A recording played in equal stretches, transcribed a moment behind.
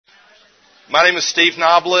My name is Steve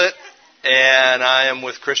Noblet, and I am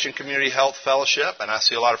with Christian Community Health Fellowship, and I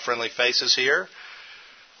see a lot of friendly faces here.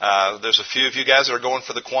 There's a few of you guys that are going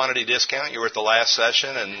for the quantity discount. You were at the last session,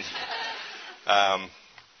 and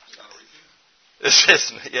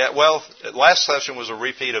last session was a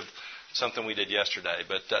repeat of something we did yesterday.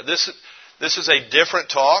 But this is a different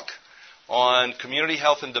talk on community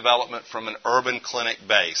health and development from an urban clinic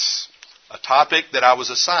base, a topic that I was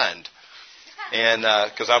assigned. And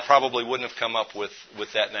because I probably wouldn't have come up with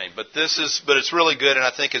that name, but it's really good, and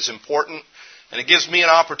I think it's important, and it gives me an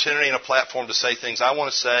opportunity and a platform to say things I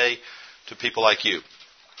want to say to people like you.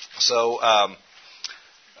 So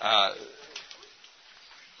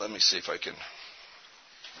let me see if I can.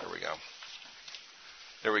 There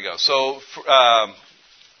we go. So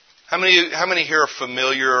how many here are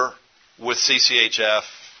familiar with CCHF?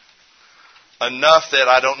 Enough that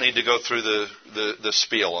I don't need to go through the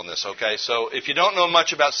spiel on this, okay? So if you don't know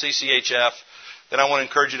much about CCHF, then I want to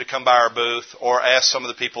encourage you to come by our booth or ask some of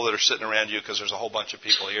the people that are sitting around you, because there's a whole bunch of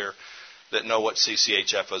people here that know what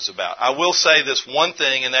CCHF is about. I will say this one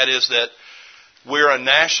thing, and that is that we're a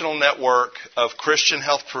national network of Christian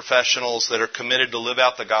health professionals that are committed to live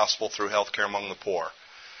out the gospel through healthcare among the poor.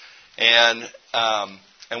 And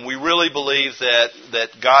we really believe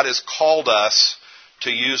that God has called us to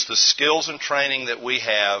use the skills and training that we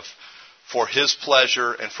have for His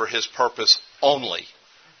pleasure and for His purpose only.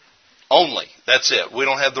 Only. That's it. We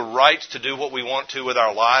don't have the right to do what we want to with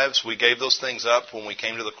our lives. We gave those things up when we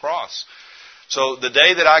came to the cross. So the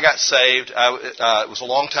day that I got saved, it was a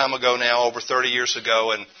long time ago now, over 30 years ago,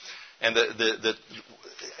 and I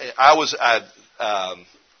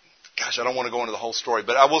don't want to go into the whole story,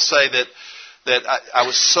 but I will say that I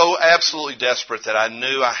was so absolutely desperate that I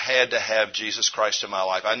knew I had to have Jesus Christ in my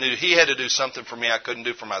life. I knew He had to do something for me I couldn't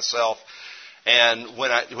do for myself. And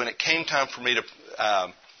when it came time for me to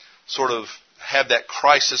sort of have that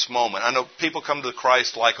crisis moment, I know people come to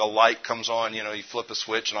Christ like a light comes on. You know, you flip a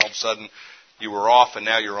switch and all of a sudden you were off and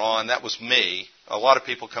now you're on. That was me. A lot of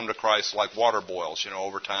people come to Christ like water boils,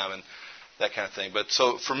 over time and that kind of thing. But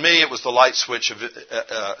so for me, it was the light switch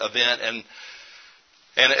event.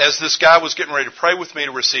 And as this guy was getting ready to pray with me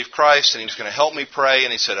to receive Christ, and he was going to help me pray,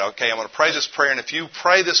 and he said, okay, I'm going to pray this prayer, and if you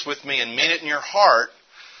pray this with me and mean it in your heart,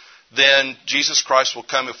 then Jesus Christ will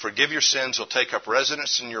come and forgive your sins, He'll take up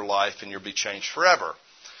residence in your life, and you'll be changed forever.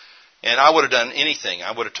 And I would have done anything.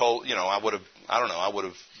 I would have told, I would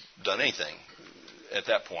have done anything at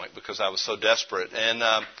that point because I was so desperate. And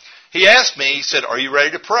he asked me, he said, are you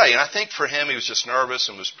ready to pray? And I think for him, he was just nervous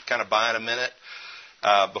and was kind of buying a minute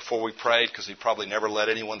before we prayed, because he probably never led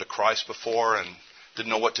anyone to Christ before and didn't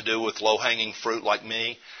know what to do with low-hanging fruit like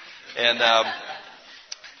me. And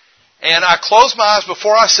I closed my eyes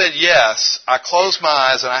before I said yes. I closed my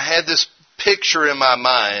eyes and I had this picture in my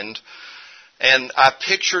mind, and I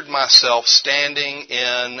pictured myself standing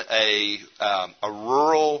in a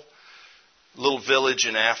rural little village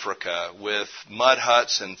in Africa with mud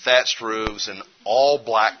huts and thatched roofs and all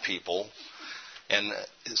black people. And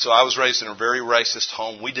so I was raised in a very racist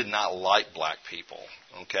home. We did not like black people,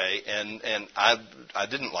 okay? And I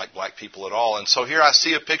didn't like black people at all. And so here I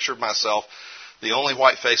see a picture of myself, the only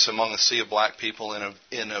white face among a sea of black people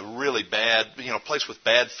in a really bad, place with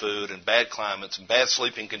bad food and bad climates and bad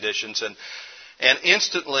sleeping conditions. And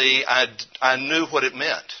instantly I knew what it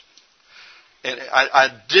meant. And I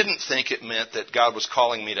didn't think it meant that God was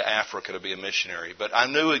calling me to Africa to be a missionary, but I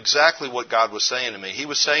knew exactly what God was saying to me. He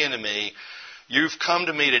was saying to me, you've come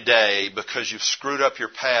to me today because you've screwed up your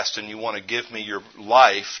past and you want to give me your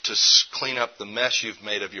life to clean up the mess you've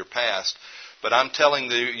made of your past. But I'm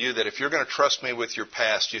telling you that if you're going to trust me with your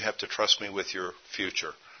past, you have to trust me with your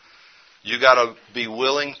future. You got to be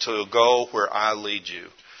willing to go where I lead you.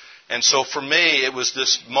 And so for me, it was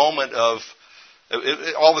this moment of,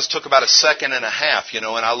 all this took about a second and a half, and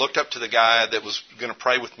I looked up to the guy that was going to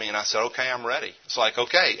pray with me and I said, okay, I'm ready. It's like,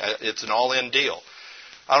 okay, it's an all-in deal.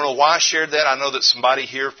 I don't know why I shared that. I know that somebody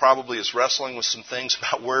here probably is wrestling with some things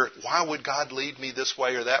about why would God lead me this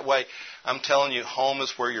way or that way? I'm telling you, home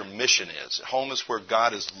is where your mission is. Home is where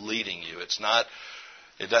God is leading you. It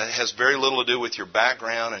has very little to do with your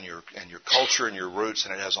background and your culture and your roots,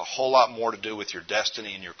 and it has a whole lot more to do with your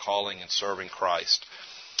destiny and your calling in serving Christ.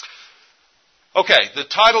 Okay, the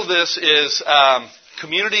title of this is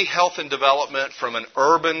Community Health and Development from an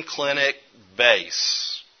Urban Clinic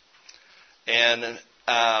Base. And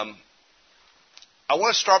I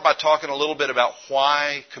want to start by talking a little bit about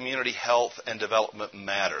why community health and development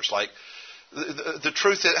matters. Like, the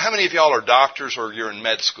truth is, how many of y'all are doctors or you're in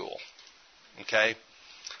med school? Okay?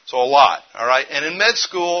 So a lot, all right? And in med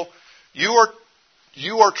school, you are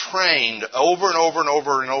you are trained over and over and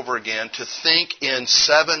over and over again to think in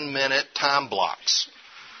 7-minute time blocks.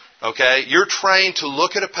 Okay? You're trained to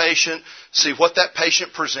look at a patient, see what that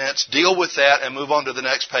patient presents, deal with that, and move on to the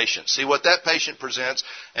next patient. See what that patient presents,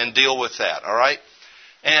 and deal with that. All right?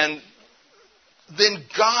 And then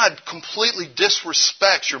God completely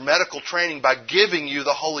disrespects your medical training by giving you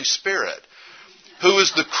the Holy Spirit, who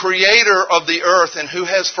is the creator of the earth and who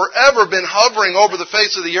has forever been hovering over the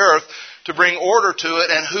face of the earth to bring order to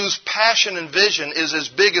it, and whose passion and vision is as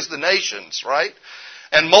big as the nations, right?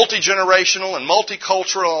 And multi-generational and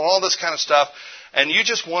multicultural and all this kind of stuff. And you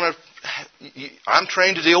just want to, I'm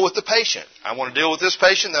trained to deal with the patient. I want to deal with this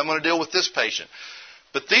patient, then I'm going to deal with this patient.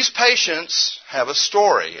 But these patients have a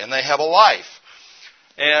story and they have a life.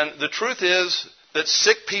 And the truth is that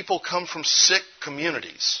sick people come from sick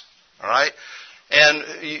communities, all right? And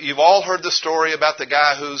you've all heard the story about the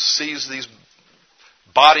guy who sees these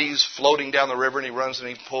bodies floating down the river, and he runs and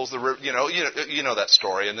he pulls the river. You know that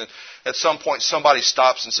story. And then at some point somebody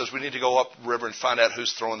stops and says, we need to go up the river and find out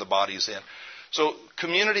who's throwing the bodies in. So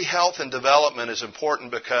community health and development is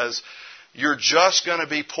important, because you're just going to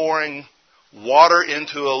be pouring water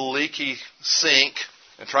into a leaky sink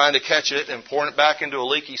and trying to catch it and pouring it back into a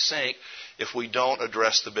leaky sink if we don't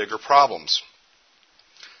address the bigger problems.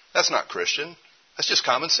 That's not Christian. That's just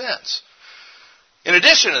common sense. In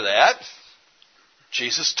addition to that,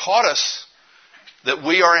 Jesus taught us that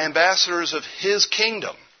we are ambassadors of His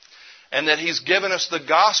kingdom, and that He's given us the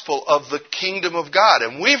gospel of the kingdom of God.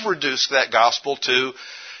 And we've reduced that gospel to,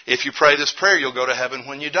 if you pray this prayer, you'll go to heaven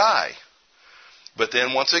when you die. But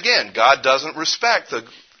then once again, God doesn't respect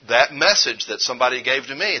that message that somebody gave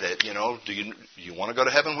to me that, do you want to go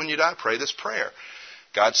to heaven when you die? Pray this prayer.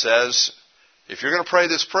 God says, if you're going to pray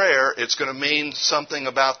this prayer, it's going to mean something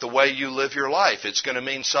about the way you live your life. It's going to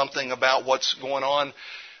mean something about what's going on.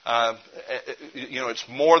 It's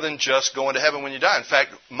more than just going to heaven when you die. In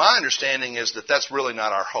fact, my understanding is that that's really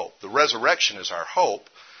not our hope. The resurrection is our hope.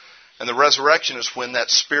 And the resurrection is when that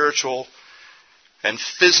spiritual and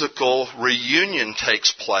physical reunion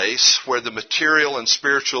takes place, where the material and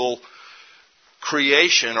spiritual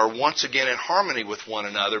creation are once again in harmony with one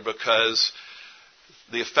another, because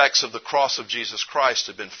the effects of the cross of Jesus Christ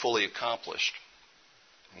have been fully accomplished.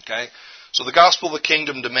 Okay? So the gospel of the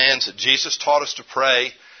kingdom demands that Jesus taught us to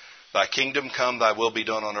pray, Thy kingdom come, Thy will be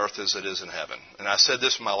done on earth as it is in heaven. And I said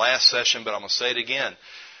this in my last session, but I'm going to say it again.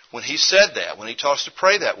 When He said that, when He taught us to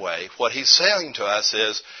pray that way, what He's saying to us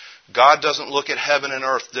is, God doesn't look at heaven and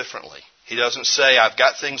earth differently. He doesn't say, I've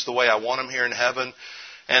got things the way I want them here in heaven,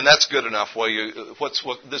 and that's good enough.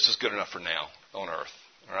 This is good enough for now on earth.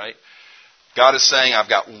 All right? God is saying, I've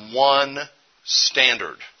got one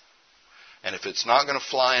standard. And if it's not going to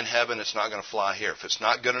fly in heaven, it's not going to fly here. If it's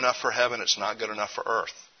not good enough for heaven, it's not good enough for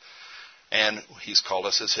earth. And He's called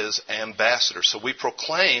us as His ambassadors. So we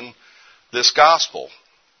proclaim this gospel.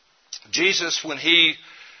 Jesus, when He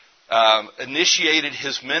initiated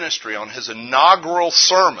His ministry on His inaugural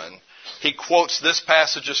sermon, He quotes this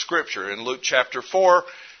passage of Scripture. In Luke chapter 4,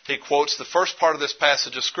 He quotes the first part of this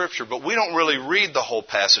passage of Scripture, but we don't really read the whole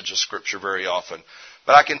passage of Scripture very often.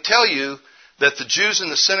 But I can tell you that the Jews in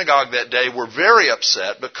the synagogue that day were very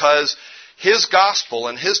upset, because His gospel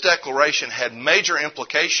and His declaration had major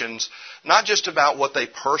implications, not just about what they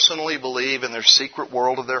personally believe in their secret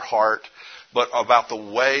world of their heart, but about the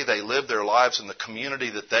way they lived their lives in the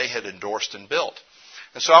community that they had endorsed and built.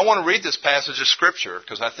 And so I want to read this passage of Scripture,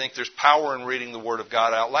 because I think there's power in reading the Word of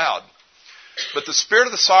God out loud. But the Spirit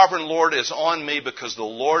of the Sovereign Lord is on me, because the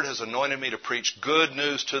Lord has anointed me to preach good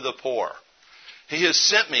news to the poor. He has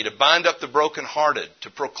sent me to bind up the brokenhearted,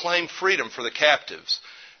 to proclaim freedom for the captives,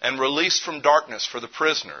 and release from darkness for the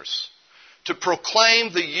prisoners, to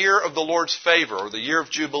proclaim the year of the Lord's favor, or the year of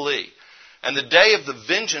Jubilee, and the day of the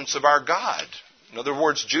vengeance of our God. In other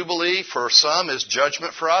words, Jubilee for some is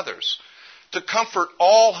judgment for others. To comfort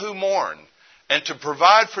all who mourn, and to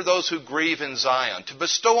provide for those who grieve in Zion, to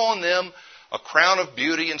bestow on them a crown of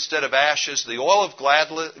beauty instead of ashes, the oil of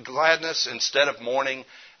gladness instead of mourning,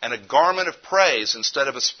 and a garment of praise instead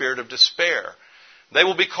of a spirit of despair. They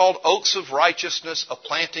will be called oaks of righteousness, a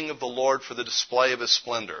planting of the Lord for the display of His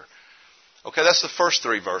splendor. Okay, that's the first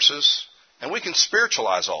 3 verses. And we can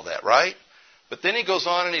spiritualize all that, right? But then he goes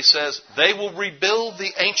on and he says, they will rebuild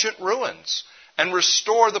the ancient ruins and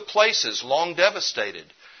restore the places long devastated.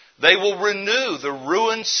 They will renew the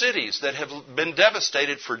ruined cities that have been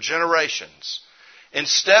devastated for generations.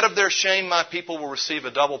 Instead of their shame, my people will receive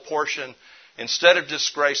a double portion. Instead of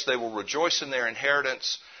disgrace, they will rejoice in their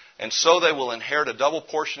inheritance. And so they will inherit a double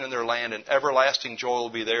portion in their land, and everlasting joy will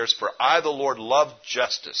be theirs. For I, the Lord, love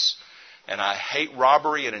justice, and I hate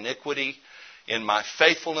robbery and iniquity. In my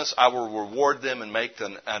faithfulness, I will reward them and make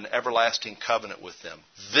an everlasting covenant with them.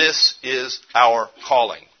 This is our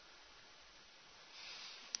calling.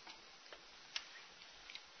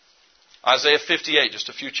 Isaiah 58, just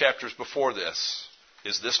a few chapters before this.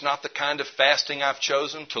 Is this not the kind of fasting I've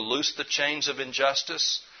chosen, to loose the chains of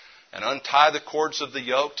injustice and untie the cords of the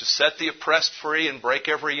yoke, to set the oppressed free and break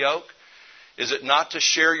every yoke? Is it not to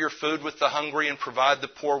share your food with the hungry and provide the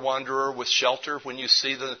poor wanderer with shelter when you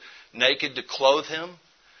see the naked, to clothe him,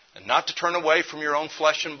 and not to turn away from your own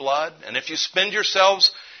flesh and blood? And if you spend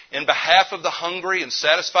yourselves in behalf of the hungry and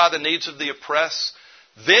satisfy the needs of the oppressed,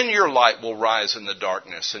 then your light will rise in the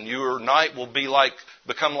darkness, and your night will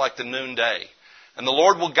become like the noonday. And the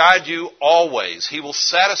Lord will guide you always. He will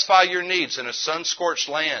satisfy your needs in a sun-scorched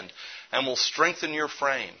land and will strengthen your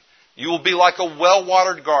frame. You will be like a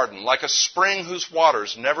well-watered garden, like a spring whose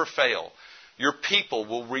waters never fail. Your people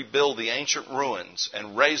will rebuild the ancient ruins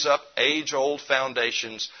and raise up age-old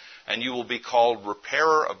foundations, and you will be called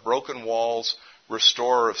repairer of broken walls,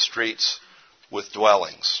 restorer of streets with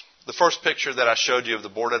dwellings. The first picture that I showed you of the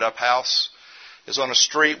boarded-up house is on a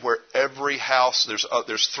street where every house,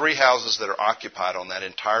 there's 3 houses that are occupied on that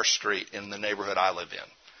entire street in the neighborhood I live in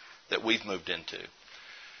that we've moved into.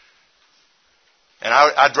 And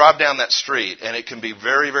I drive down that street, and it can be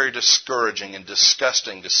very, very discouraging and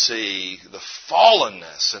disgusting to see the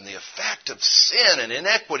fallenness and the effect of sin and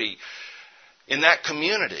inequity in that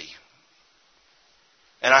community.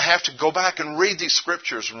 And I have to go back and read these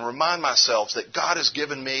scriptures and remind myself that God has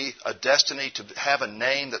given me a destiny to have a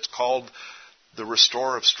name that's called the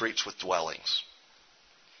restorer of streets with dwellings.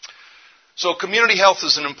 So community health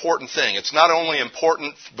is an important thing. It's not only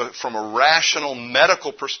important from a rational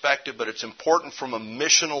medical perspective, but it's important from a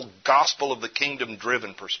missional gospel of the kingdom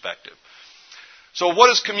driven perspective. So what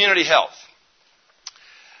is community health?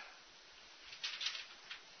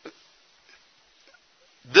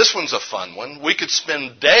 This one's a fun one. We could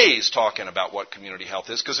spend days talking about what community health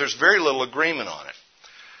is because there's very little agreement on it.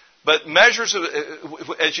 But measures of,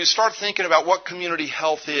 as you start thinking about what community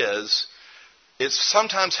health is, it's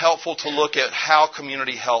sometimes helpful to look at how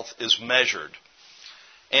community health is measured.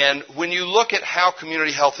 And when you look at how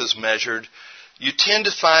community health is measured, you tend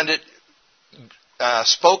to find it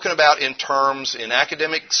spoken about in terms in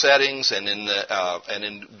academic settings and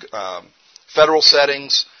in federal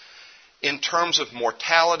settings in terms of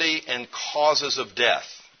mortality and causes of death.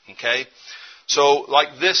 Okay, so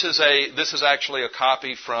like this is actually a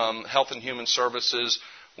copy from Health and Human Services.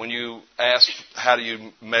 When you ask how do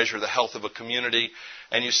you measure the health of a community,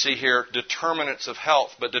 and you see here determinants of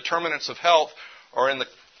health, but determinants of health are in the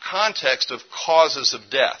context of causes of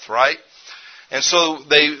death, right? And so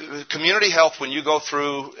community health, when you go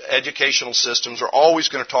through educational systems, are always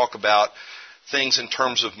going to talk about things in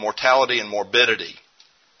terms of mortality and morbidity.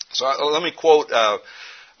 So let me quote a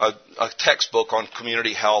textbook on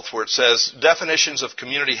community health where it says, definitions of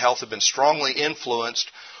community health have been strongly influenced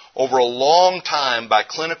over a long time by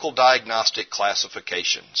clinical diagnostic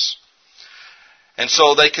classifications. And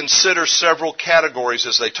so they consider several categories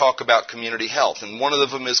as they talk about community health. And one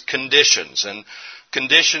of them is conditions. And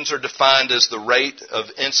conditions are defined as the rate of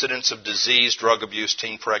incidence of disease, drug abuse,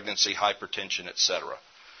 teen pregnancy, hypertension, etc.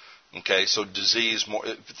 Okay, so disease,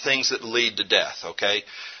 things that lead to death, okay?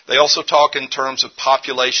 They also talk in terms of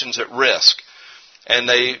populations at risk. And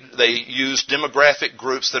they use demographic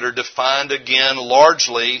groups that are defined, again,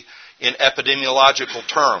 largely in epidemiological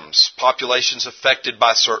terms. Populations affected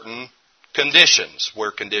by certain conditions,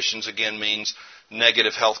 where conditions, again, means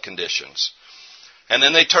negative health conditions. And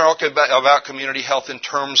then they talk about community health in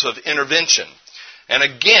terms of intervention. And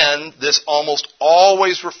again, this almost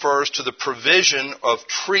always refers to the provision of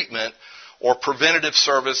treatment or preventative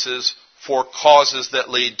services for causes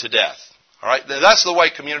that lead to death. All right? That's the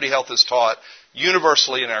way community health is taught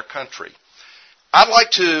universally in our country. I'd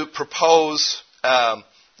like to propose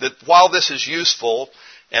that while this is useful,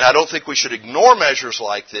 and I don't think we should ignore measures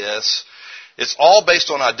like this, it's all based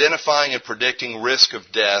on identifying and predicting risk of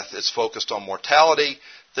death. It's focused on mortality,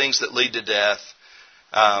 things that lead to death.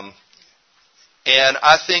 And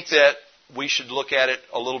I think that we should look at it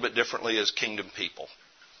a little bit differently as kingdom people.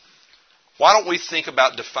 Why don't we think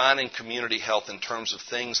about defining community health in terms of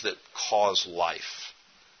things that cause life,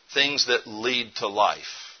 things that lead to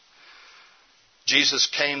life? Jesus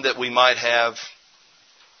came that we might have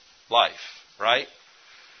life, right?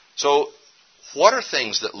 So what are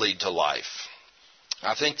things that lead to life?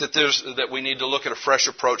 I think that we need to look at a fresh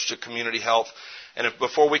approach to community health. And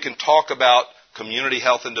before we can talk about community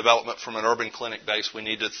health and development from an urban clinic base, we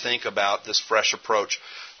need to think about this fresh approach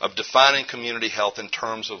of defining community health in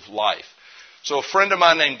terms of life. So a friend of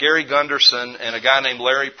mine named Gary Gunderson and a guy named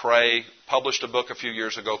Larry Prey published a book a few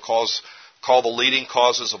years ago called The Leading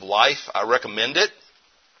Causes of Life. I recommend it.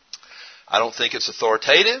 I don't think it's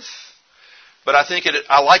authoritative, but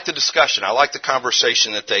I like the discussion. I like the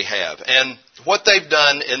conversation that they have. And what they've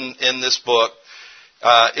done in this book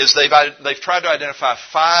is they've tried to identify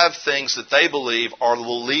 5 things that they believe are the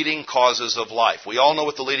leading causes of life. We all know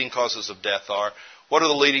what the leading causes of death are. What are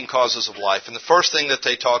the leading causes of life? And the first thing that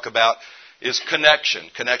they talk about is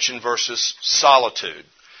connection versus solitude.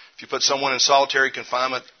 If you put someone in solitary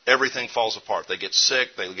confinement, everything falls apart. They get sick,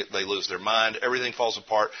 they lose their mind, everything falls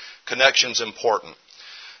apart. Connection's important.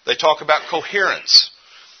 They talk about coherence.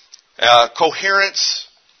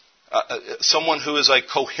 Someone who is a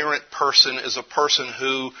coherent person is a person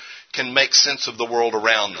who can make sense of the world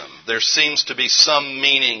around them. There seems to be some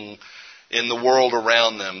meaning in the world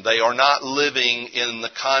around them. They are not living in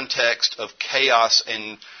the context of chaos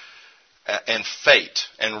and fate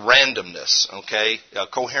and randomness, okay? A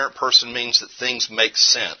coherent person means that things make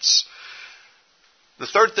sense. The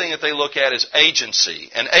third thing that they look at is agency.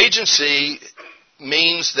 And agency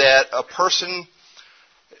means that a person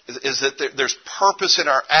is that there's purpose in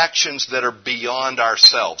our actions that are beyond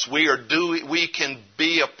ourselves. We can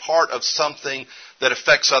be a part of something that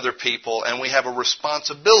affects other people, and we have a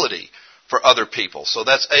responsibility for other people. So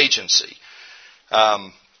that's agency.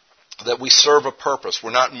 That we serve a purpose. We're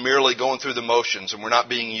not merely going through the motions, and we're not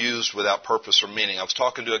being used without purpose or meaning. I was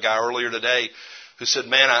talking to a guy earlier today who said,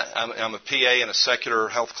 man, I'm a PA in a secular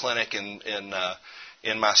health clinic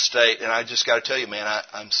in my state, and I just got to tell you, man,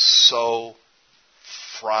 I'm so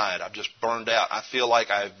fried. I'm just burned out. I feel like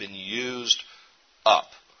I've been used up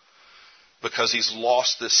because he's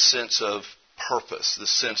lost this sense of purpose, this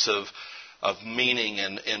sense of meaning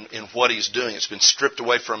in what he's doing. It's been stripped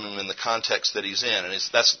away from him in the context that he's in, and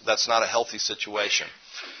that's not a healthy situation.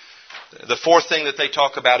 The fourth thing that they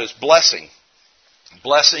talk about is blessing.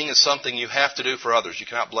 Blessing is something you have to do for others. You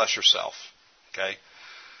cannot bless yourself. Okay?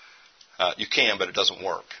 You can, but it doesn't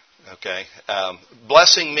work. Okay?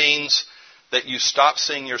 Blessing means that you stop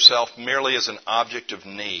seeing yourself merely as an object of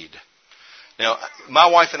need. Now, my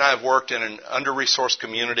wife and I have worked in an under-resourced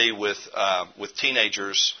community with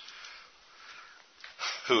teenagers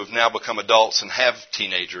who have now become adults and have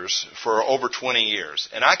teenagers for over 20 years.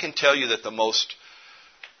 And I can tell you that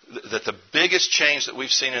the biggest change that we've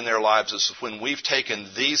seen in their lives is when we've taken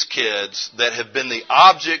these kids that have been the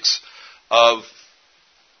objects of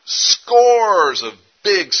scores of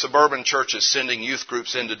big suburban churches sending youth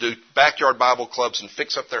groups in to do backyard Bible clubs and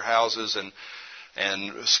fix up their houses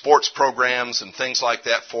and sports programs and things like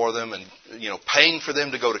that for them, and paying for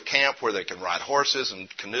them to go to camp where they can ride horses and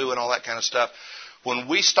canoe and all that kind of stuff. When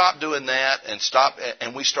we stopped doing that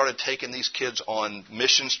and we started taking these kids on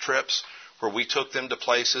missions trips where we took them to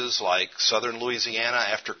places like southern Louisiana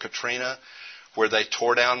after Katrina, where they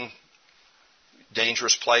tore down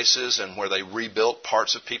dangerous places and where they rebuilt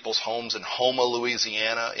parts of people's homes in Houma,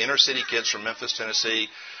 Louisiana, inner city kids from Memphis, Tennessee,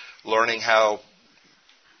 learning how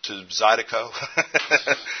to Zydeco.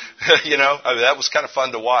 That was kind of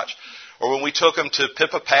fun to watch. Or when we took them to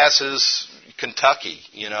Pippa Passes, Kentucky,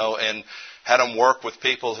 and had them work with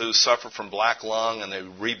people who suffered from black lung, and they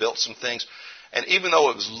rebuilt some things. And even though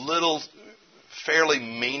it was little, fairly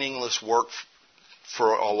meaningless work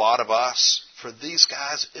for a lot of us, for these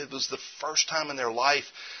guys, it was the first time in their life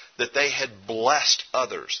that they had blessed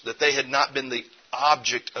others, that they had not been the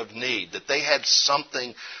object of need, that they had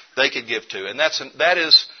something they could give to. And that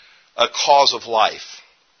is a cause of life.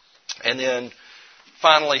 And then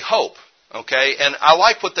finally, hope. Okay, and I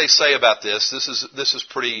like what they say about this. This is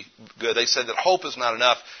pretty good. They said that hope is not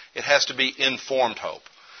enough. It has to be informed hope.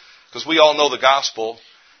 Because we all know the gospel,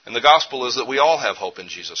 and the gospel is that we all have hope in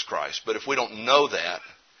Jesus Christ. But if we don't know that,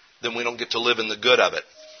 then we don't get to live in the good of it.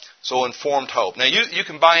 So informed hope. Now, you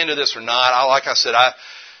can buy into this or not. Like I said,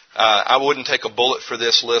 I wouldn't take a bullet for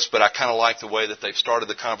this list, but I kind of like the way that they've started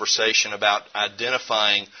the conversation about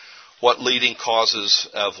identifying what leading causes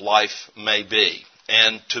of life may be,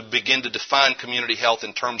 and to begin to define community health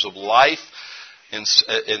in terms of life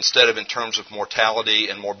instead of in terms of mortality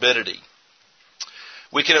and morbidity.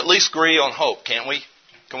 We can at least agree on hope, can't we?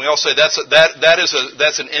 Can we all say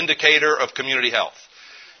that's an indicator of community health?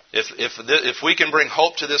 If we can bring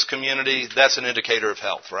hope to this community, that's an indicator of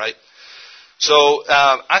health, right? So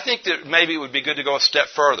I think that maybe it would be good to go a step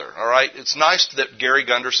further, all right? It's nice that Gary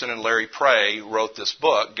Gunderson and Larry Pray wrote this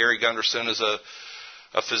book. Gary Gunderson is a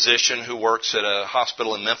physician who works at a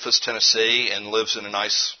hospital in Memphis, Tennessee, and lives in a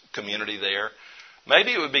nice community there.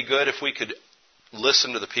 Maybe it would be good if we could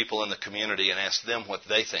listen to the people in the community and ask them what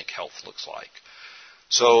they think health looks like.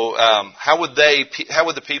 So how would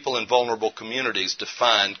the people in vulnerable communities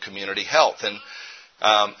define community health? And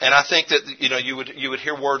And I think that, you would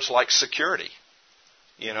hear words like security.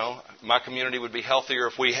 My community would be healthier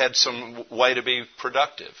if we had some way to be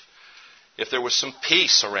productive. If there was some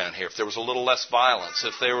peace around here, if there was a little less violence,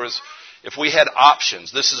 if we had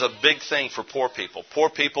options. This is a big thing for poor people. Poor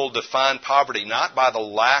people define poverty not by the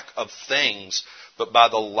lack of things, but by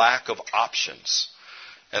the lack of options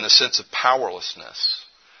and the sense of powerlessness.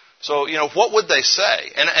 So, what would they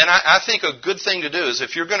say? And I think a good thing to do is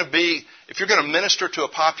if you're going to minister to a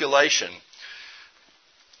population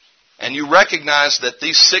and you recognize that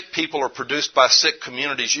these sick people are produced by sick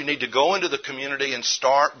communities, you need to go into the community and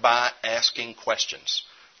start by asking questions,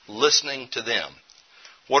 listening to them.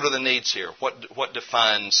 What are the needs here? What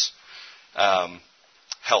defines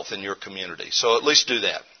health in your community? So at least do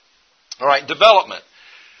that. All right, development.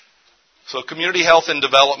 So community health and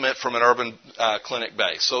development from an urban clinic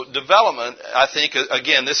base. So development, I think,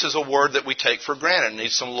 again, this is a word that we take for granted. It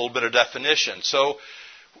needs a little bit of definition. So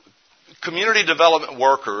community development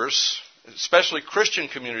workers, especially Christian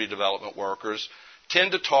community development workers,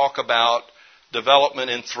 tend to talk about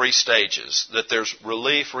development in 3 stages. That there's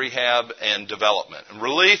relief, rehab, and development. And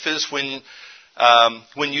relief is when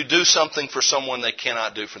you do something for someone they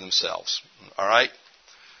cannot do for themselves. All right?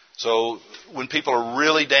 So when people are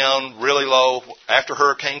really down, really low, after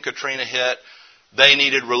Hurricane Katrina hit, they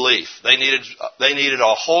needed relief. They needed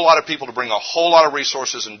a whole lot of people to bring a whole lot of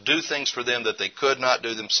resources and do things for them that they could not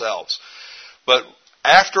do themselves. But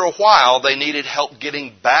after a while, they needed help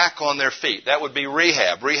getting back on their feet. That would be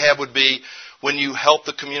rehab. Rehab would be when you help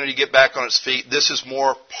the community get back on its feet. This is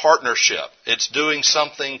more partnership. It's doing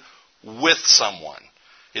something with someone.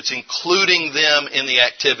 It's including them in the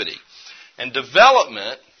activity. And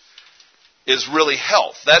development is really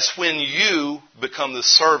health. That's when you become the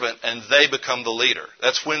servant and they become the leader.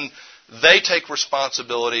 That's when they take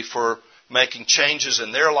responsibility for making changes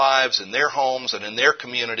in their lives, in their homes, and in their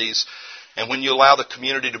communities, and when you allow the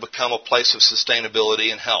community to become a place of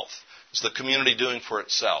sustainability and health. It's the community doing for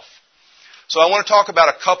itself. So I want to talk about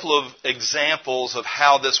a couple of examples of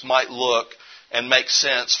how this might look and make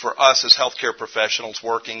sense for us as healthcare professionals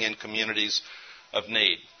working in communities of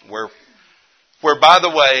need, where, by the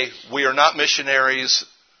way, we are not missionaries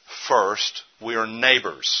first, we are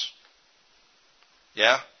neighbors.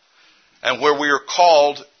 Yeah? And where we are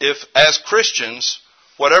called, if as Christians,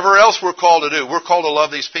 whatever else we're called to do, we're called to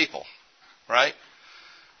love these people. Right?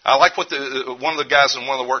 I like what one of the guys in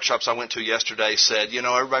one of the workshops I went to yesterday said.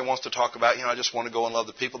 Everybody wants to talk about, I just want to go and love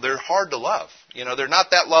the people. They're hard to love. They're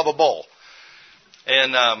not that lovable.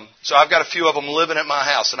 And so I've got a few of them living at my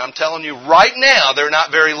house. And I'm telling you right now, they're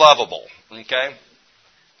not very lovable. Okay?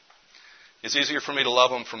 It's easier for me to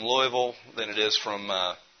love them from Louisville than it is from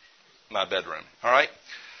my bedroom. All right?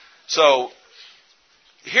 So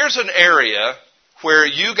here's an area where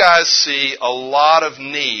you guys see a lot of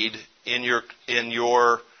need in your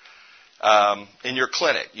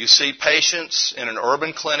clinic. You see patients in an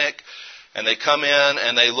urban clinic, and they come in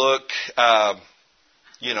and they look,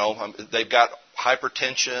 they've got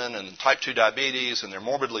hypertension and type 2 diabetes, and they're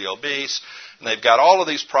morbidly obese, and they've got all of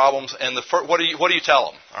these problems. And what do you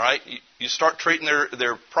tell them? All right, you start treating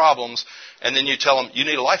their problems, and then you tell them you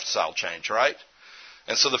need a lifestyle change, right?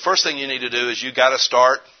 And so the first thing you need to do is you got to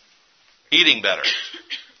start eating better.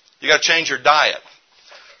 You got to change your diet.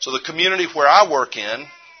 So the community where I work in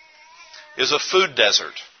is a food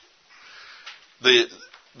desert. The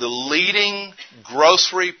leading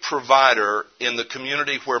grocery provider in the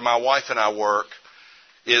community where my wife and I work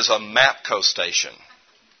is a MAPCO station.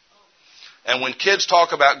 And when kids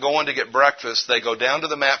talk about going to get breakfast, they go down to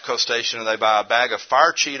the MAPCO station and they buy a bag of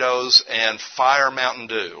Fire Cheetos and Fire Mountain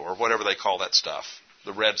Dew, or whatever they call that stuff,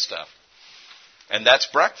 the red stuff. And that's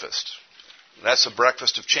breakfast. That's a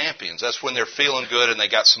breakfast of champions. That's when they're feeling good and they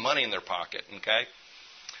got some money in their pocket, okay?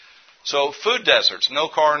 So food deserts, no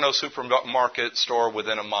car, no supermarket store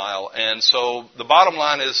within a mile. And so the bottom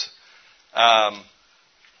line is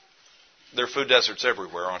there are food deserts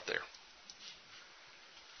everywhere, aren't there?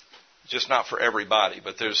 Just not for everybody.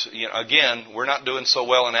 But there's, again, we're not doing so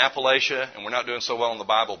well in Appalachia and we're not doing so well in the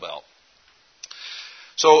Bible Belt.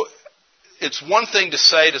 So it's one thing to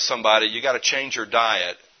say to somebody, you got to change your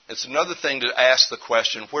diet. It's another thing to ask the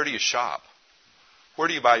question, where do you shop? Where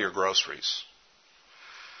do you buy your groceries?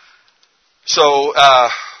 So,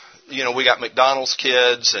 we got McDonald's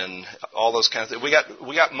kids and all those kinds of things.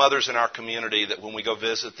 We got mothers in our community that when we go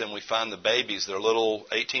visit them, we find the babies, their little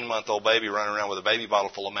 18-month-old baby running around with a baby bottle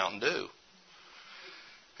full of Mountain Dew.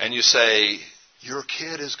 And you say, your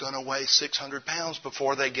kid is going to weigh 600 pounds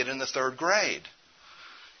before they get in the 3rd grade.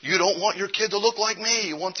 You don't want your kid to look like me.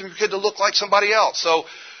 You want your kid to look like somebody else. So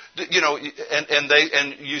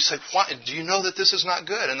And you say, why? Do you know that this is not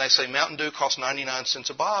good? And they say Mountain Dew costs 99 cents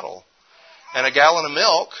a bottle. And a gallon of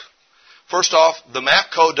milk, first off, the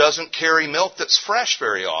MAPCO doesn't carry milk that's fresh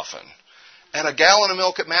very often. And a gallon of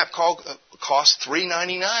milk at MAPCO costs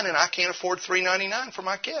 $3.99, and I can't afford $3.99 for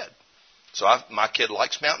my kid. So my kid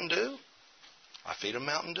likes Mountain Dew. I feed him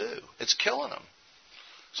Mountain Dew. It's killing them.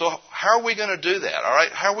 So how are we going to do that? All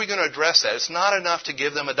right, how are we going to address that? It's not enough to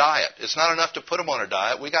give them a diet. It's not enough to put them on a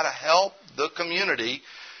diet. We've got to help the community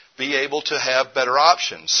be able to have better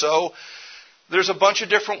options. So there's a bunch of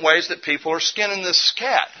different ways that people are skinning this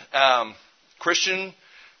cat. Christian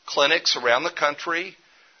clinics around the country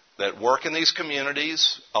that work in these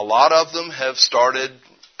communities, a lot of them have started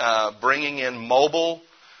bringing in mobile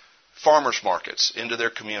farmers markets into their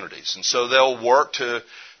communities. And so they'll work to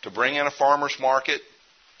bring in a farmers market.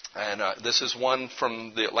 And this is one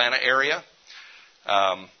from the Atlanta area.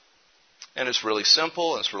 And it's really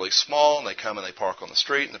simple, and it's really small, and they come and they park on the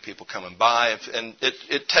street, and the people come and buy. And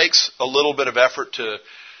it takes a little bit of effort to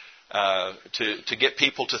get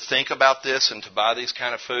people to think about this and to buy these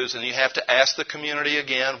kind of foods. And you have to ask the community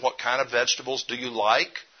again, what kind of vegetables do you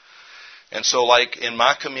like? And so like in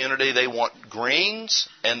my community, they want greens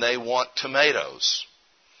and they want tomatoes.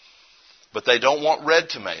 But they don't want red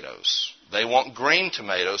tomatoes. They want green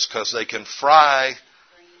tomatoes because they can fry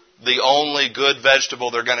the only good vegetable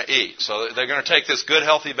they're going to eat. So they're going to take this good,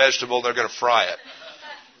 healthy vegetable, they're going to fry it.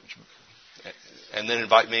 And then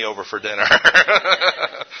invite me over for dinner.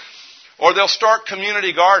 Or they'll start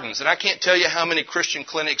community gardens. And I can't tell you how many Christian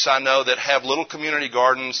clinics I know that have little community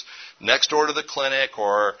gardens next door to the clinic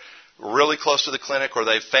or really close to the clinic, or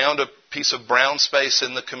they've found a piece of brown space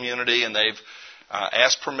in the community and they've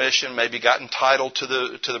asked permission, maybe gotten title to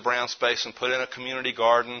the brown space and put in a community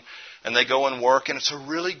garden. And they go and work, and it's a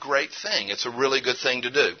really great thing. It's a really good thing to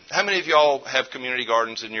do. How many of y'all have community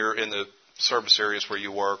gardens in the service areas where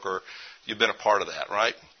you work, or you've been a part of that,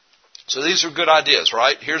 right? So these are good ideas,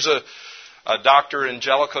 right? Here's a doctor in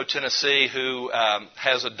Jellicoe, Tennessee, who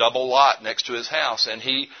has a double lot next to his house, and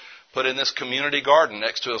he put in this community garden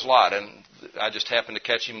next to his lot. And I just happened to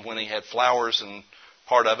catch him when he had flowers and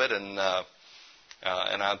part of it, and I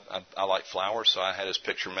like flowers, so I had his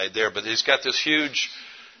picture made there. But he's got this huge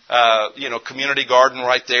community garden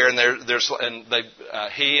right there, and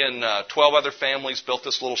he and 12 other families built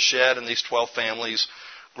this little shed, and these 12 families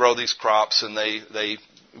grow these crops, and they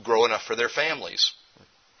grow enough for their families.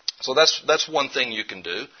 So that's one thing you can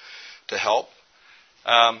do to help.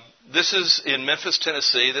 This is in Memphis,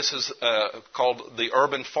 Tennessee. This is called the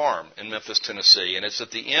Urban Farm in Memphis, Tennessee, and it's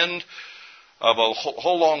at the end of a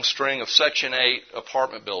whole long string of Section 8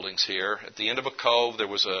 apartment buildings here. At the end of a cove, there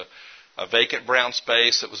was a vacant brown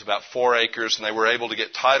space that was about 4 acres, and they were able to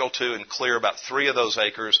get title to and clear about 3 of those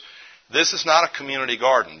acres. This is not a community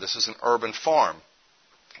garden. This is an urban farm.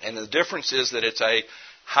 And the difference is that it's a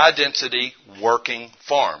high-density working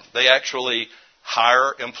farm. They actually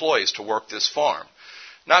hire employees to work this farm.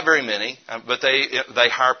 Not very many, but they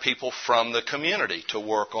hire people from the community to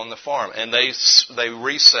work on the farm. And they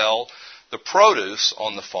resell the produce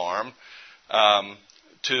on the farm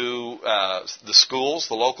to the schools,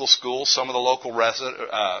 the local schools, some of the local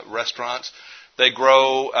restaurants. They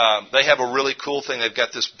grow. They have a really cool thing. They've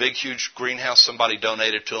got this big, huge greenhouse somebody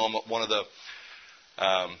donated to them. One of the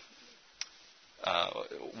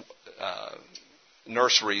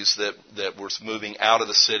nurseries that was moving out of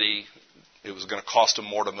the city. It was going to cost them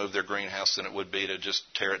more to move their greenhouse than it would be to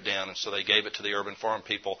just tear it down, and so they gave it to the urban farm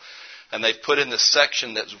people. And they've put in this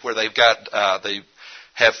section where they've got they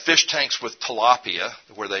have fish tanks with tilapia,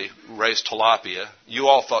 where they raise tilapia. You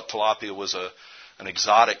all thought tilapia was an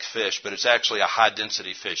exotic fish, but it's actually a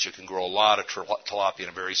high-density fish. You can grow a lot of tilapia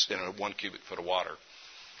in a 1 cubic foot of water.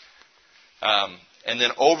 And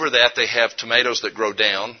then over that, they have tomatoes that grow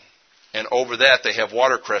down. And over that, they have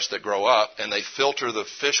watercress that grow up. And they filter the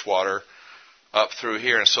fish water up through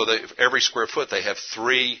here. And so every square foot, they have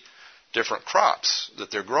 3 different crops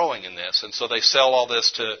that they're growing in this. And so they sell all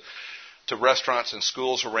this to restaurants and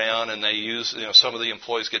schools around. And they use, some of the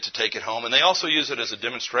employees get to take it home. And they also use it as a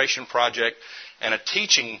demonstration project and a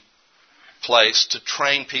teaching place to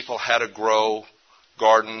train people how to grow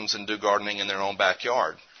gardens and do gardening in their own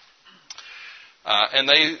backyard. And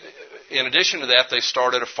in addition to that, they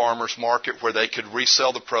started a farmer's market where they could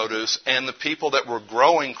resell the produce, and the people that were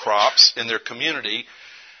growing crops in their community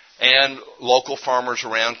and local farmers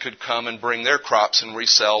around could come and bring their crops and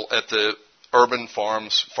resell at the urban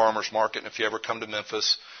farmer's market. And if you ever come to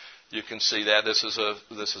Memphis, you can see that. This is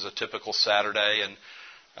a typical Saturday. And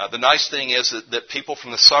the nice thing is that people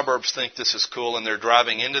from the suburbs think this is cool, and they're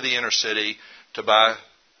driving into the inner city to buy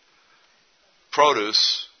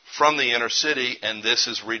produce from the inner city, and this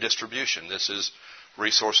is redistribution. This is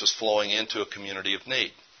resources flowing into a community of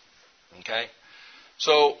need. Okay?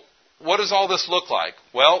 So what does all this look like?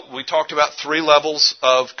 Well, we talked about 3 levels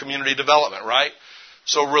of community development, right?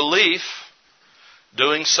 So relief,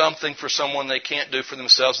 doing something for someone they can't do for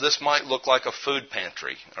themselves. This might look like a food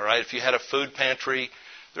pantry, all right? If you had a food pantry,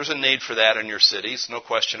 there's a need for that in your cities, no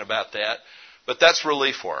question about that. But that's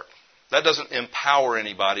relief work. That doesn't empower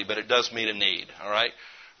anybody, but it does meet a need, all right?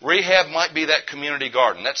 Rehab might be that community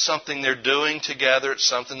garden. That's something they're doing together. It's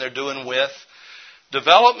something they're doing with.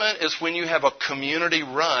 Development is when you have a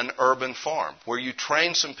community-run urban farm where you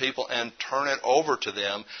train some people and turn it over to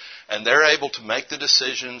them, and they're able to make the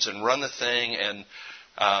decisions and run the thing and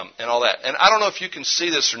all that. And I don't know if you can see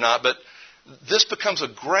this or not, but this becomes a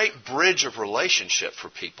great bridge of relationship for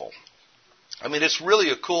people. I mean, it's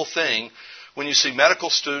really a cool thing when you see medical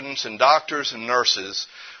students and doctors and nurses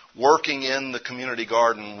working in the community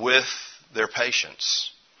garden with their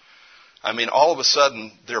patients. I mean, all of a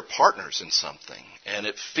sudden, they're partners in something, and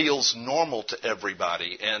it feels normal to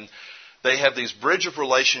everybody. And they have these bridge of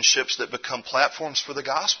relationships that become platforms for the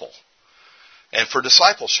gospel and for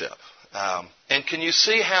discipleship. And can you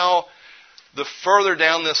see how the further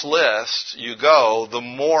down this list you go, the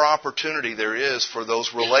more opportunity there is for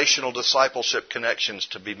those relational discipleship connections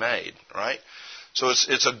to be made, right? So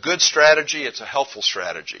it's a good strategy. It's a helpful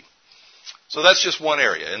strategy. So that's just one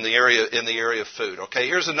area in the area of food. Okay,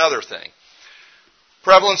 here's another thing.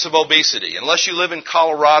 Prevalence of obesity. Unless you live in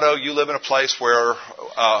Colorado, you live in a place where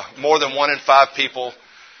more than 1 in 5 people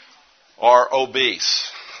are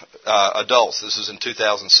obese, adults. This is in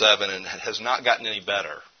 2007, and it has not gotten any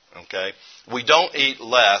better. Okay, we don't eat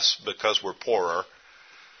less because we're poorer.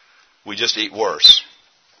 We just eat worse.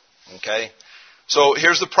 Okay. So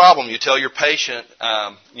here's the problem. You tell your patient,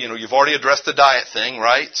 you've already addressed the diet thing,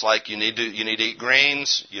 right? It's like you need to eat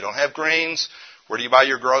greens. You don't have greens. Where do you buy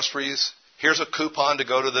your groceries? Here's a coupon to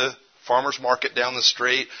go to the farmer's market down the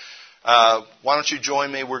street. Why don't you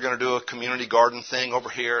join me? We're going to do a community garden thing over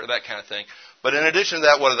here, that kind of thing. But in addition to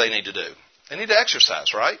that, what do they need to do? They need to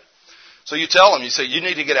exercise, right? So you tell them, you say, you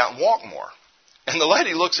need to get out and walk more. And the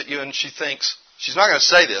lady looks at you and she thinks, she's not going to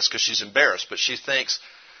say this because she's embarrassed, but she thinks,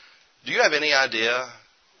 do you have any idea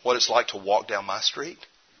what it's like to walk down my street?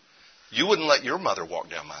 You wouldn't let your mother walk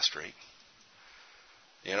down my street.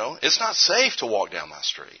 It's not safe to walk down my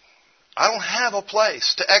street. I don't have a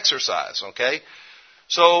place to exercise, okay?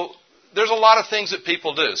 So there's a lot of things that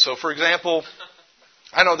people do. So, for example,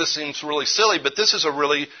 I know this seems really silly, but I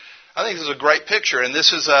think this is a great picture. And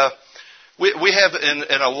this is we have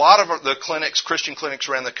in a lot of the clinics, Christian clinics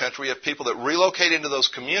around the country, we have people that relocate into those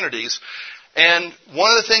communities. And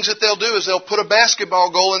one of the things that they'll do is they'll put a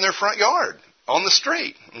basketball goal in their front yard on the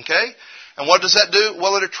street, okay? And what does that do?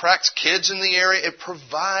 Well, it attracts kids in the area. It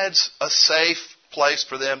provides a safe place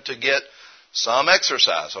for them to get some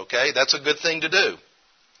exercise, okay? That's a good thing to do.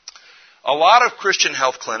 A lot of Christian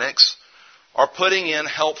health clinics are putting in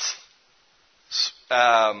health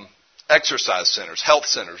exercise centers, health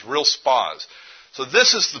centers, real spas. So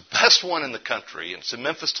this is the best one in the country. It's in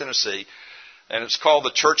Memphis, Tennessee. And it's called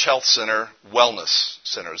the Church Health Center Wellness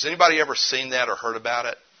Center. Has anybody ever seen that or heard about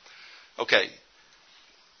it? Okay.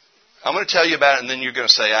 I'm going to tell you about it, and then you're going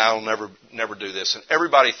to say, I'll never do this. And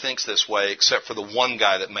everybody thinks this way except for the one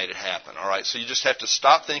guy that made it happen. All right? So you just have to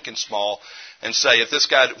stop thinking small and say, if this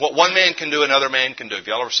guy, what one man can do, another man can do. Have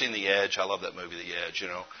y'all ever seen The Edge? I love that movie, The Edge,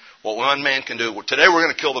 What one man can do. Today we're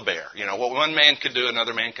going to kill the bear. What one man can do,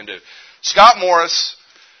 another man can do. Scott Morris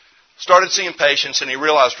started seeing patients, and he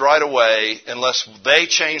realized right away, unless they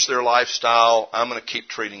change their lifestyle, I'm going to keep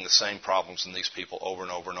treating the same problems in these people over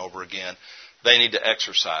and over and over again. They need to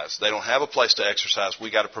exercise. They don't have a place to exercise.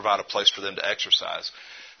 We've got to provide a place for them to exercise.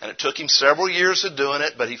 And it took him several years of doing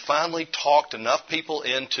it, but he finally talked enough people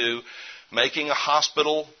into making a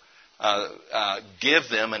hospital give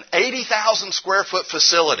them an 80,000 square foot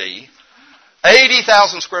facility,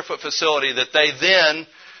 that they then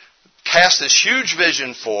cast this huge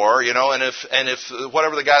vision for, and if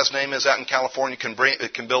whatever the guy's name is out in California can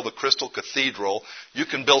build the Crystal Cathedral, you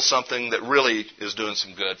can build something that really is doing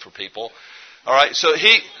some good for people. All right, so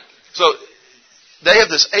they have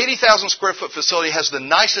this 80,000 square foot facility, has the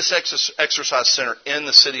nicest exercise center in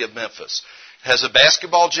the city of Memphis. It has a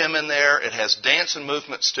basketball gym in there. It has dance and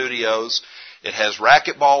movement studios. It has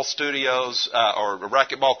racquetball studios or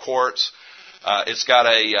racquetball courts. It's got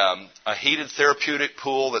a heated therapeutic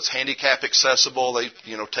pool that's handicap accessible. They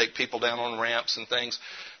take people down on ramps and things.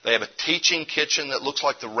 They have a teaching kitchen that looks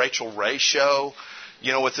like the Rachel Ray show.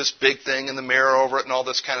 with this big thing in the mirror over it and all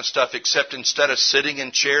this kind of stuff, except instead of sitting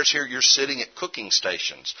in chairs here, you're sitting at cooking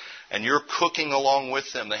stations. And you're cooking along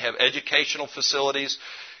with them. They have educational facilities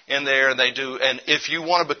in there, and and if you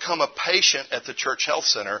want to become a patient at the Church Health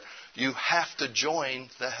Center, you have to join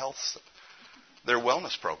their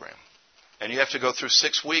wellness program. And you have to go through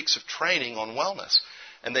 6 weeks of training on wellness.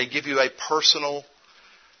 And they give you a personal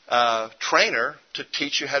trainer to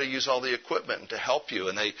teach you how to use all the equipment and to help you.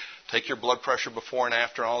 And they take your blood pressure before and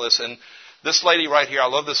after and all this. And this lady right here, I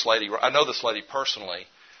love this lady. I know this lady personally.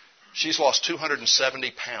 She's lost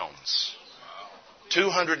 270 pounds.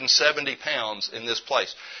 270 pounds in this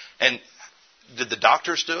place. And did the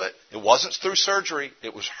doctors do it? It wasn't through surgery.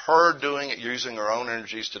 It was her doing it, using her own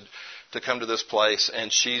energies to come to this place.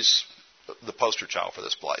 And she's the poster child for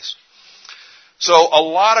this place. So a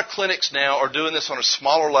lot of clinics now are doing this on a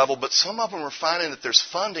smaller level, but some of them are finding that there's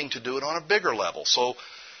funding to do it on a bigger level. So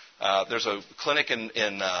there's a clinic in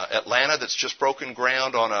Atlanta that's just broken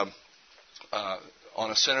ground on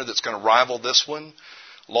a center that's going to rival this one.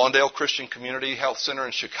 Lawndale Christian Community Health Center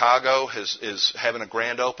in Chicago is having a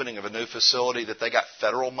grand opening of a new facility that they got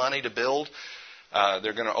federal money to build.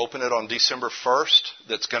 They're going to open it on December 1st.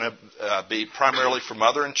 That's going to be primarily for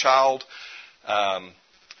mother and child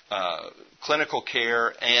clinical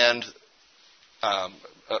care and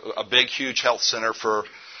a big, huge health center for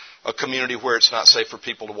a community where it's not safe for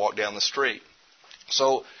people to walk down the street.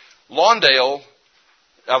 So Lawndale,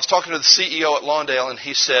 I was talking to the CEO at Lawndale, and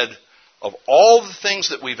he said, of all the things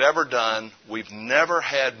that we've ever done, we've never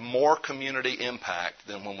had more community impact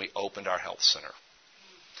than when we opened our health center.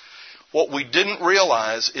 What we didn't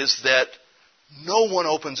realize is that no one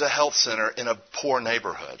opens a health center in a poor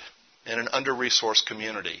neighborhood, in an under-resourced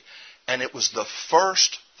community. And it was the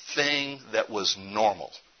first thing that was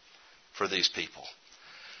normal for these people.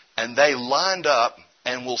 And they lined up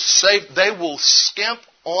and they will skimp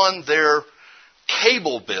on their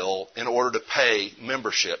cable bill in order to pay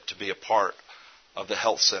membership to be a part of the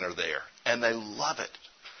health center there. And they love it.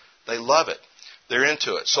 They love it. They're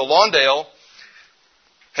into it. So Lawndale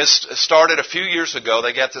has started a few years ago.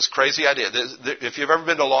 They got this crazy idea. If you've ever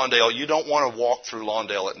been to Lawndale, you don't want to walk through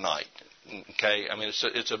Lawndale at night. Okay, I mean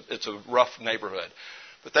it's a rough neighborhood,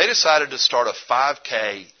 but they decided to start a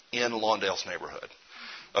 5K in Lawndale's neighborhood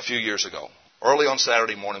a few years ago, early on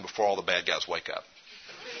Saturday morning before all the bad guys wake up.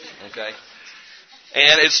 Okay,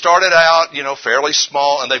 and it started out fairly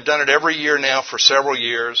small, and they've done it every year now for several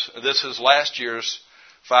years. This is last year's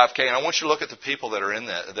 5K, and I want you to look at the people that are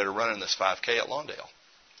running this 5K at Lawndale.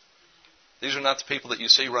 These are not the people that you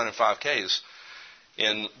see running 5Ks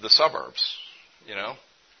in the suburbs,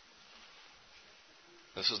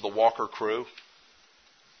 This is the Walker crew.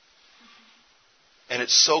 And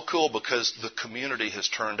it's so cool because the community has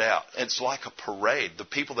turned out. It's like a parade. The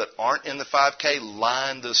people that aren't in the 5K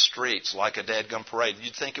line the streets like a dadgum parade.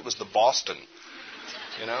 You'd think it was the Boston,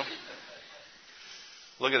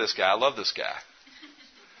 Look at this guy. I love this guy.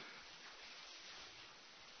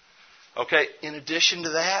 Okay, in addition to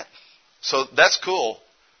that, so that's cool,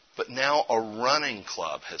 but now a running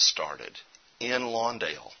club has started in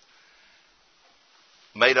Lawndale,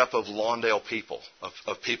 made up of Lawndale people,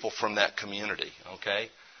 of people from that community, okay?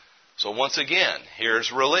 So once again,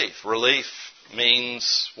 here's relief. Relief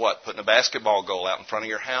means what? Putting a basketball goal out in front of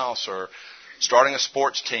your house, or starting a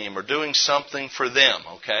sports team, or doing something for them,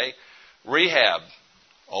 okay? Rehab,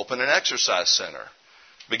 open an exercise center.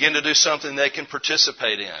 Begin to do something they can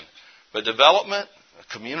participate in. But development,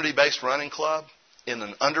 a community-based running club in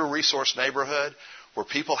an under-resourced neighborhood where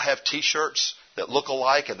people have T-shirts that look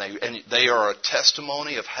alike, and they are a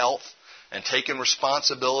testimony of health and taking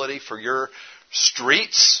responsibility for your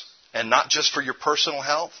streets and not just for your personal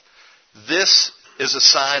health. This is a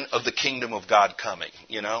sign of the kingdom of God coming,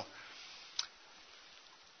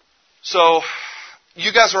 So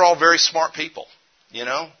you guys are all very smart people,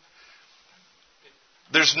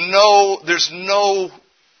 There's no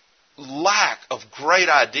lack of great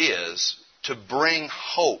ideas to bring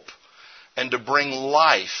hope and to bring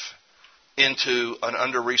life into an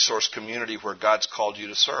under-resourced community where God's called you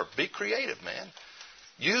to serve. Be creative, man.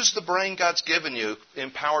 Use the brain God's given you,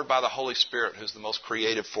 empowered by the Holy Spirit, who's the most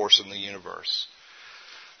creative force in the universe.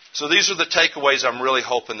 So these are the takeaways I'm really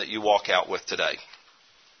hoping that you walk out with today.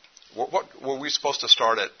 What were we supposed to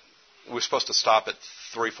start at? We were supposed to stop at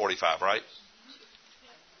 3:45, right?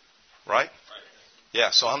 Right?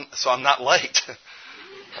 Yeah, so I'm not late.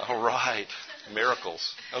 All right.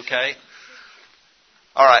 Miracles. Okay.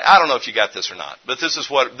 All right. I don't know if you got this or not, but this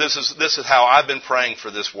is how I've been praying for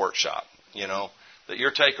this workshop, that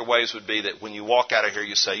your takeaways would be that when you walk out of here,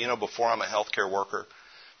 you say, before I'm a healthcare worker,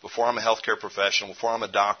 before I'm a healthcare professional, before I'm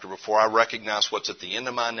a doctor, before I recognize what's at the end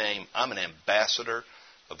of my name, I'm an ambassador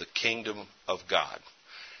of the kingdom of God.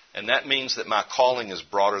 And that means that my calling is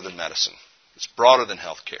broader than medicine. It's broader than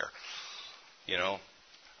healthcare. You know,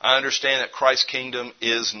 I understand that Christ's kingdom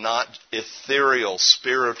is not ethereal,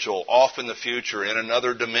 spiritual, off in the future, in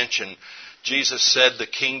another dimension. Jesus said the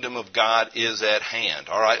kingdom of God is at hand.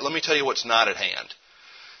 All right, let me tell you what's not at hand.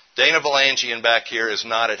 Dana Valangian back here is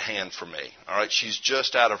not at hand for me. All right, she's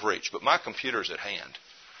just out of reach. But my computer's at hand.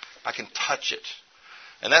 I can touch it.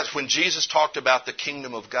 And that's when Jesus talked about the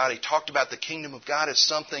kingdom of God. He talked about the kingdom of God as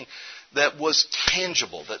something that was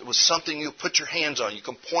tangible, that was something you put your hands on, you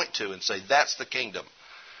can point to and say, that's the kingdom.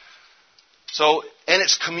 So, and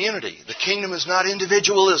it's community. The kingdom is not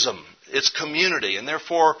individualism. It's community. And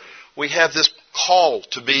therefore, we have this call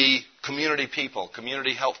to be community people,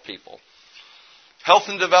 community health people. Health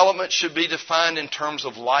and development should be defined in terms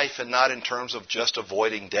of life and not in terms of just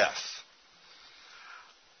avoiding death.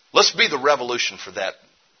 Let's be the revolution for that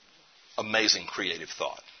amazing creative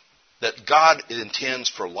thought. That God intends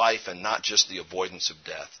for life and not just the avoidance of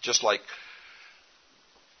death. Just like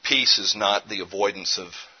peace is not the avoidance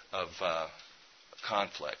of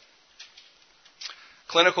conflict.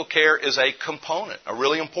 Clinical care is a component, a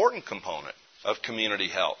really important component of community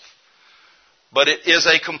health. But it is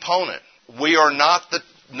a component. We are not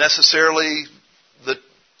necessarily the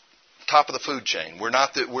top of the food chain. We're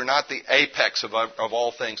not the apex of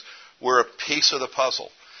all things. We're a piece of the puzzle.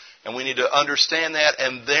 And we need to understand that,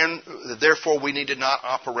 and then, therefore, we need to not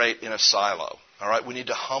operate in a silo. All right? We need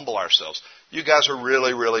to humble ourselves. You guys are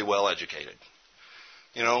really, really well educated.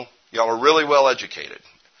 You know, y'all are really well educated.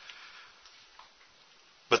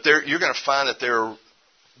 But you're going to find that there are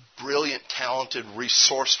brilliant, talented,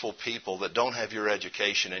 resourceful people that don't have your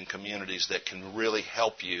education in communities that can really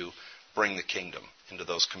help you bring the kingdom into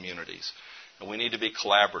those communities. And we need to be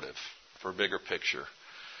collaborative for a bigger picture.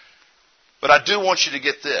 But I do want you to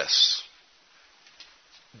get this.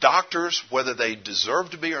 Doctors, whether they deserve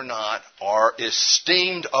to be or not, are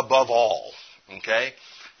esteemed above all. Okay?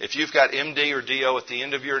 If you've got MD or DO at the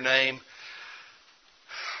end of your name,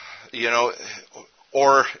 you know,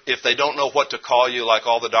 or if they don't know what to call you, like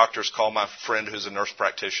all the doctors call my friend who's a nurse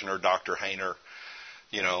practitioner, Dr. Hayner,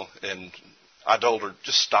 you know, and I told her,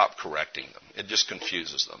 just stop correcting them. It just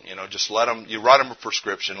confuses them. You know, just let them, you write them a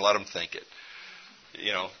prescription, let them think it.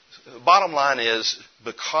 You know, the bottom line is,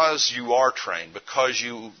 because you are trained, because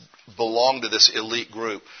you belong to this elite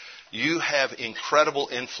group, you have incredible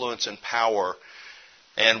influence and power,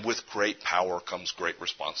 and with great power comes great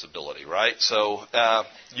responsibility, right? So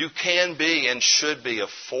you can be and should be a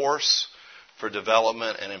force for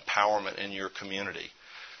development and empowerment in your community.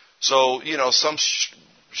 So, you know, some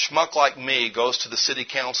schmuck like me goes to the city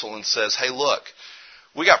council and says, hey, look,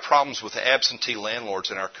 we got problems with the absentee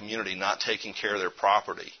landlords in our community not taking care of their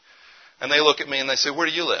property. And they look at me and they say, where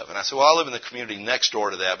do you live? And I say, well, I live in the community next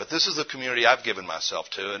door to that, but this is the community I've given myself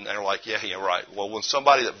to. And they're like, yeah, right. Well, when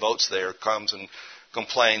somebody that votes there comes and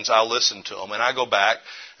complains, I listen to them. And I go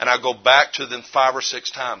back to them 5 or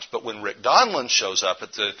 6 times. But when Rick Donlin shows up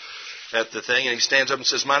at the thing, and he stands up and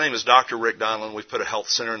says, my name is Dr. Rick Donlin. We've put a health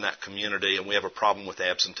center in that community, and we have a problem with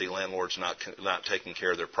absentee landlords not taking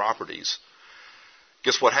care of their properties.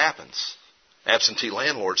 Guess what happens? Absentee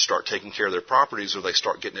landlords start taking care of their properties, or they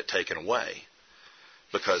start getting it taken away.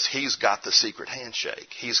 Because he's got the secret handshake.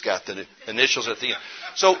 He's got the initials at the end.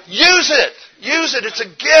 So use it. Use it. It's a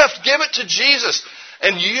gift. Give it to Jesus.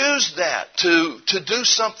 And use that to do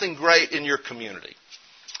something great in your community.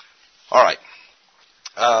 All right.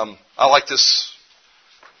 I like this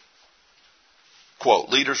quote.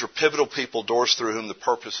 Leaders are pivotal people, doors through whom the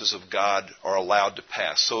purposes of God are allowed to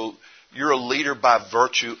pass. So you're a leader by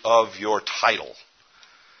virtue of your title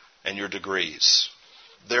and your degrees.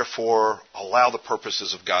 Therefore, allow the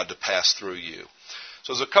purposes of God to pass through you.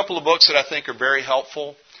 So there's a couple of books that I think are very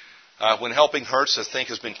helpful. When Helping Hurts, I think,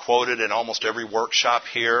 has been quoted in almost every workshop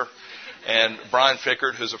here. And Brian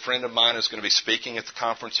Fickard, who's a friend of mine, is going to be speaking at the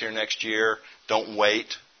conference here next year. Don't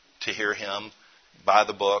wait to hear him. Buy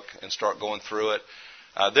the book and start going through it.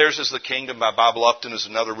 Theirs is The Kingdom by Bob Lupton is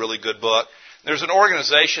another really good book. There's an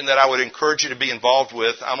organization that I would encourage you to be involved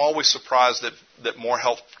with. I'm always surprised that more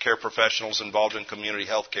healthcare professionals involved in community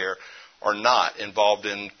healthcare are not involved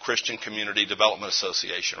in Christian Community Development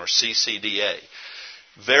Association, or CCDA.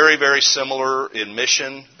 Very, very similar in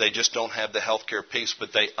mission. They just don't have the healthcare piece,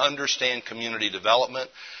 but they understand community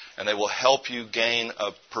development, and they will help you gain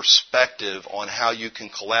a perspective on how you can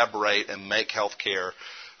collaborate and make healthcare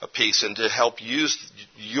a piece, and to help use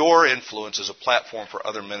your influence as a platform for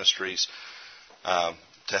other ministries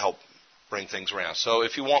to help bring things around. So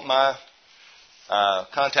if you want my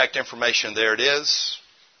Contact information, there it is.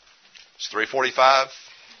 It's 3:45.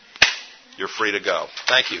 You're free to go.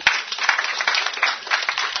 Thank you.